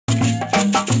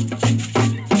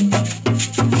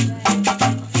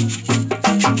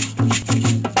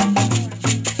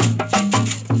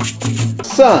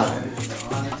Son.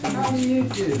 How do you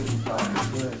do?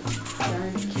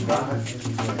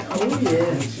 Oh,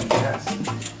 yes.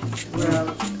 Well,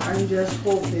 I'm just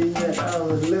hoping that I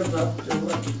will live up to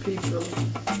what the people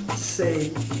say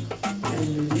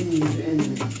and believe in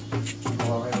me.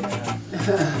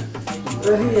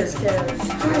 But he has carried.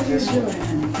 How you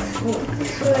doing?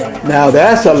 Now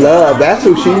that's a love. That's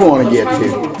who she want to get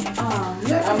to.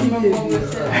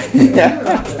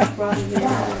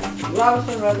 I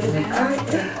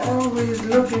am always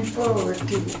looking forward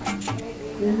to it.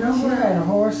 You know, she had a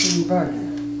horse and buggy,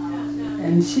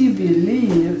 and she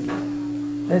believed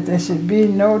that there should be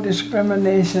no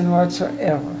discrimination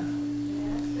whatsoever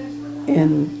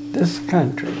in this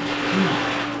country.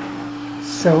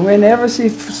 So whenever she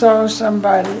saw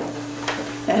somebody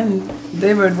and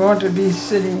they would want to be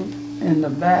sitting in the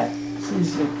back, she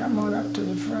said, come on up to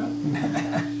the front.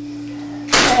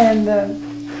 And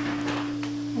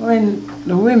when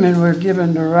the women were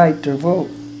given the right to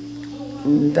vote,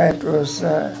 that was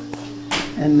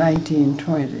in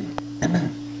 1920,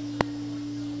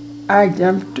 I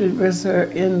jumped with her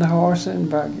in the horse and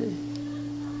buggy.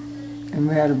 And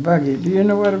we had a buggy. Do you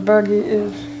know what a buggy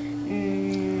is?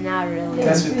 Not really.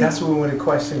 That's one of the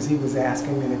questions he was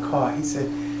asking me in the car. He said,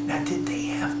 now did they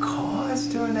have cars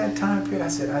during that time period? I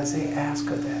said, Isaiah, ask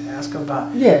her that. Ask her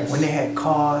about when they had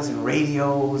cars and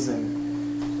radios and...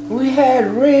 We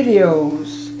had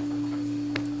radios,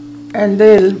 and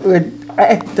they would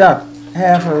act up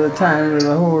half of the time with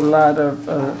a whole lot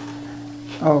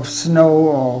of snow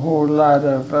or a whole lot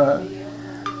of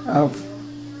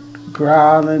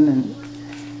growling,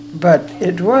 but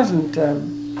it wasn't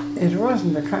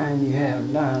the kind you have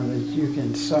now that you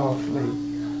can softly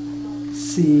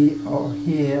see or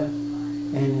hear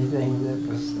anything that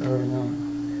was going on.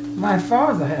 My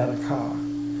father had a car.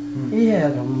 He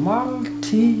had a Model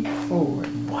T Ford.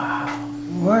 Wow.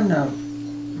 One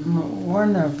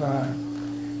of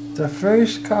the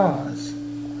first cars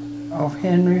of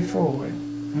Henry Ford.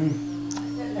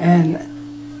 And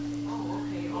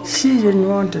she didn't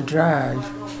want to drive.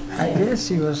 I guess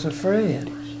she was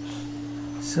afraid.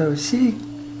 So she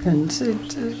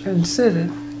considered,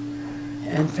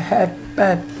 and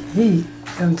he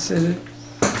considered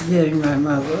getting my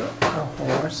mother a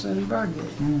horse and buggy.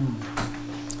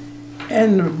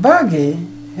 And the buggy,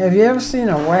 have you ever seen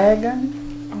a wagon?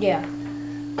 Yeah.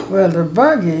 Well, the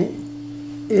buggy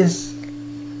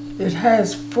it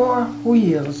has 4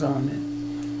 wheels on it,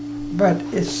 but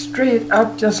it's straight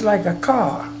up just like a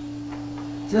car,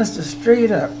 just a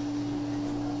straight up.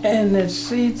 And it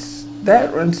seats,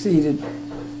 that one seated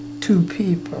 2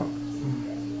 people.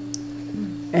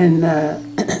 And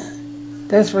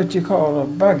that's what you call a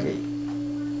buggy.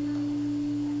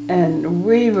 And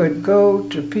we would go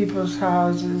to people's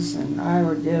houses, and I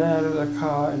would get out of the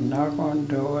car and knock on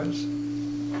doors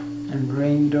and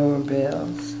ring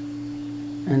doorbells.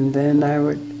 And then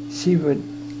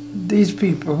these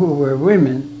people who were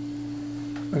women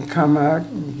would come out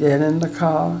and get in the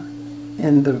car,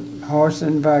 in the horse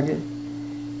and buggy,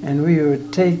 and we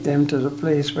would take them to the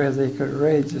place where they could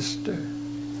register.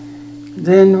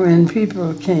 Then when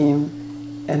people came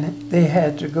and they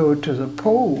had to go to the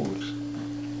polls,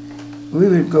 we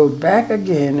would go back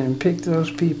again and pick those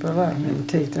people up and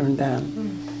take them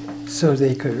down so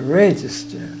they could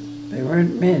register. There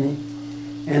weren't many.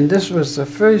 And this was the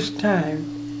first time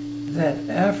that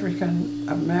African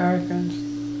Americans,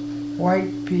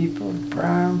 white people,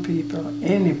 brown people,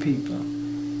 any people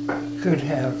could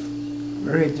have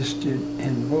registered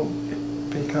and voted,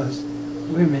 because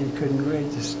women couldn't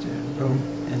register and vote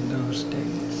in those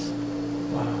days.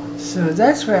 Wow. So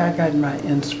that's where I got my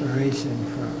inspiration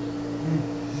from.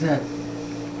 That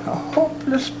a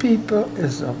hopeless people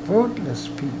is a voteless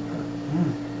people.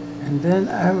 And then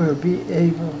I will be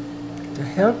able to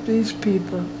help these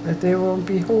people that they won't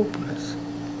be hopeless.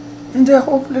 And they're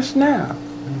hopeless now.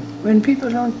 When people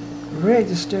don't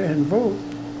register and vote,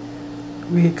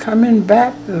 we're coming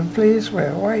back to the place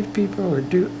where white people would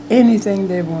do anything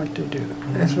they want to do.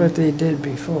 That's what they did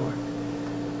before,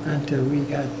 until we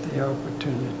got the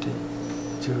opportunity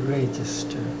to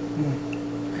register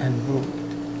and vote.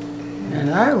 And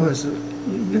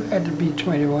you had to be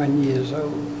 21 years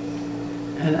old.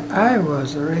 And I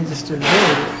was a registered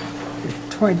voter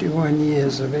at 21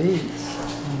 years of age.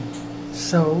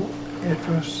 So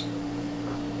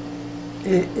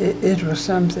it was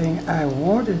something I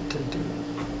wanted to do.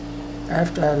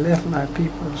 After I left my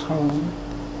people's home,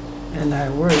 and I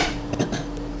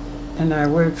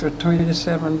worked for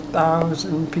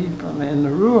 27,000 people in the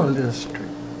rural district.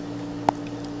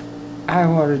 I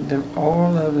wanted them,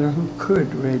 all of them who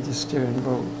could register and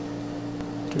vote,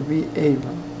 to be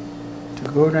able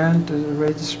to go down to the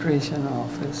registration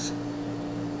office,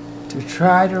 to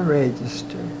try to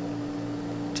register,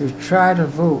 to try to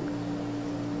vote,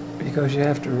 because you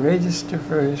have to register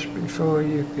first before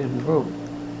you can vote.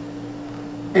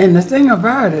 And the thing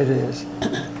about it is,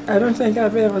 I don't think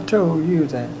I've ever told you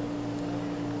that,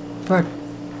 but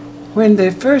when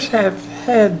they first have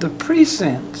had the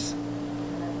precincts,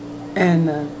 and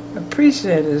a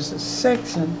precinct is a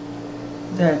section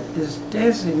that is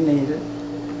designated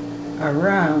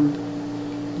around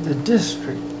the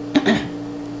district,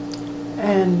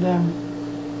 and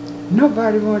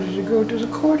nobody wanted to go to the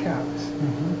courthouse.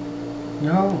 Mm-hmm.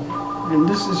 No, and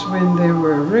this is when they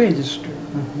were registered.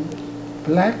 Mm-hmm.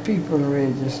 Black people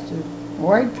registered,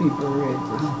 white people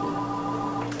registered.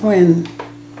 Mm-hmm. When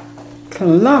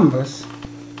Columbus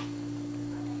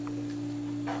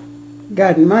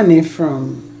got money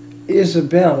from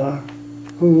Isabella,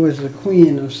 who was the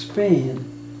Queen of Spain,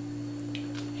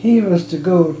 he was to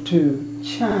go to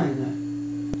China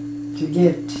to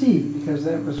get tea, because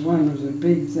that was one of the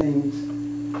big things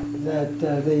that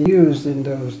they used in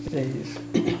those days.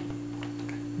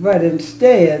 But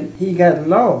instead, he got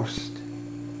lost.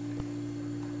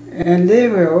 And they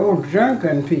were old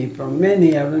drunken people,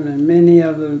 many of them, and many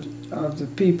of the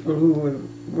people who were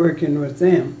working with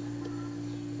them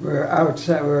were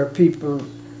outside, were people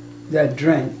that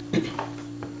drank.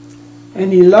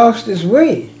 And he lost his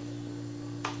way.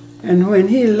 And when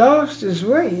he lost his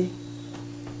way,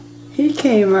 he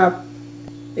came up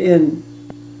in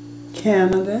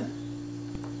Canada,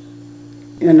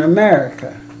 in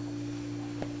America.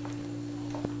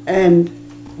 And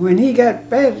when he got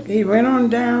back, he went on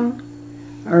down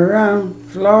around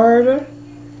Florida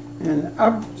and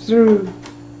up through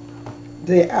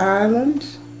the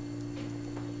islands.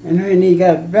 And when he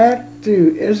got back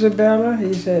to Isabella,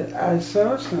 he said, I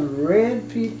saw some red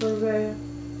people there.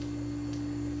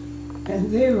 And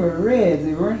they were red,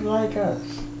 they weren't like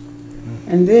us.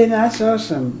 And then I saw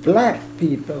some black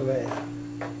people there.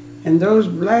 And those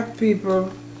black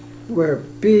people were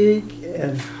big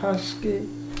and husky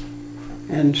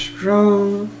and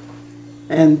strong,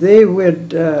 and they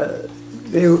would,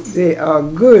 they are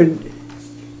good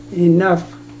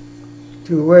enough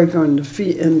to work on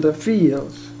in the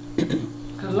fields.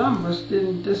 Columbus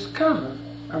didn't discover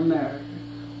America.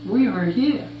 We were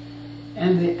here.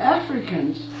 And the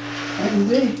Africans, and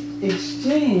they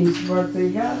exchanged what they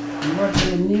got, and what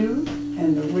they knew,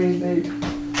 and the way they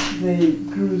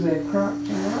grew their crops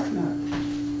and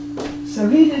whatnot. So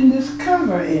he didn't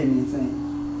discover anything,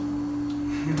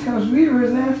 because we were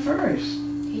there first.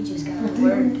 He just got but a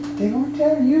word. They won't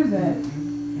tell you that.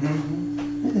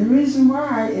 Mm-hmm. The reason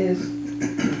why is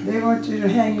they want you to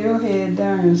hang your head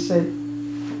down and say,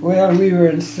 well, we were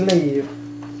enslaved.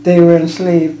 They were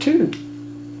enslaved too.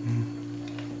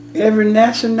 Every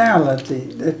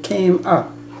nationality that came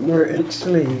up were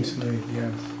enslaved. Enslaved,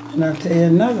 yes. And I'll tell you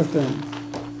another thing.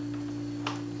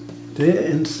 They're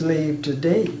enslaved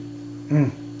today.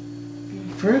 Mm.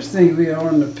 First thing, we are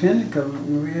on the pinnacle,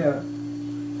 we are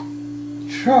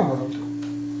troubled.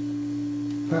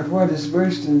 But what is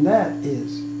worse than that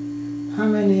is, how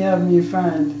many of them you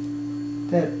find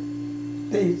that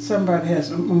somebody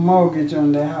has a mortgage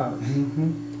on their house?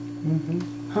 Mm-hmm. Mm-hmm.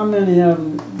 How many of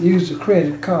them use the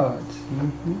credit cards?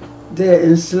 Mm-hmm. They're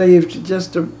enslaved to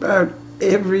just about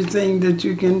everything that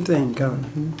you can think of.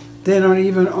 Mm-hmm. They don't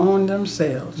even own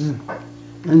themselves. Mm.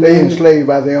 And they're enslaved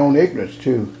by their own ignorance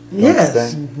too.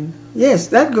 Yes. Mm-hmm. Yes,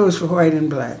 that goes for white and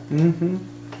black. Mm-hmm.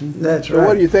 Mm-hmm. That's right. So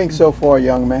what do you think so far,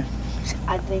 young man?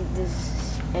 I think this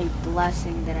is a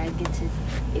blessing that I get to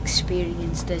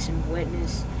experience this and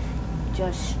witness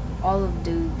just all of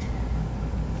the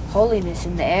holiness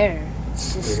in the air.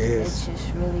 It's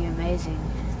just really amazing.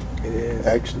 It is.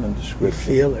 Excellent description. You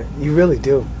feel it. You really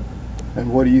do.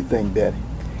 And what do you think, Daddy,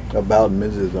 about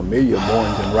Mrs. Amelia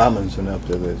Boynton Robinson up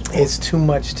to this point? It's too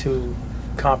much to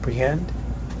comprehend.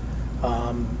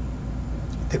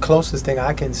 The closest thing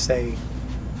I can say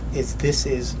is this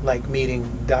is like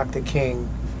meeting Dr. King,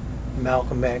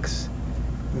 Malcolm X,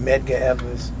 Medgar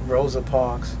Evers, Rosa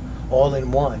Parks, all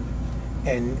in one.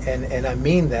 And I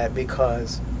mean that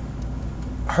because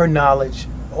her knowledge,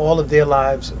 all of their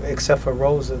lives, except for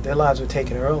Rosa, their lives were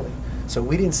taken early. So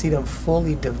we didn't see them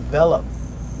fully develop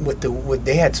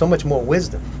they had so much more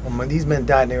wisdom. When these men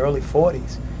died in their early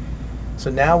 40s.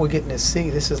 So now we're getting to see,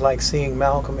 this is like seeing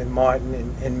Malcolm and Martin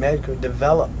and Medgar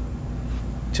develop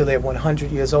till they're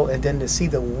 100 years old, and then to see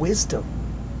the wisdom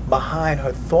behind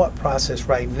her thought process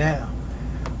right now.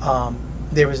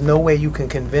 There is no way you can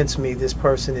convince me this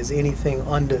person is anything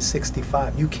under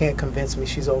 65. You can't convince me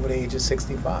she's over the age of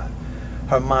 65.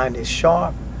 Her mind is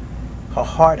sharp. her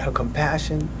heart, her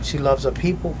compassion. She loves her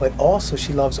people, but also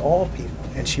she loves all people,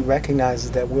 and she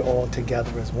recognizes that we're all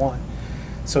together as one.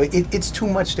 So it's too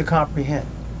much to comprehend.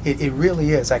 It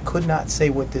really is. I could not say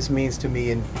what this means to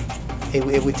me, and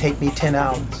it would take me 10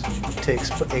 hours to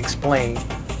explain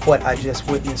what I just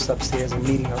witnessed upstairs and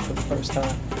meeting her for the first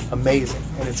time. Amazing.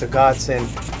 And it's a godsend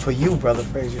for you, Brother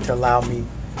Frazier, to allow me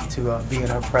to be in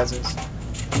her presence.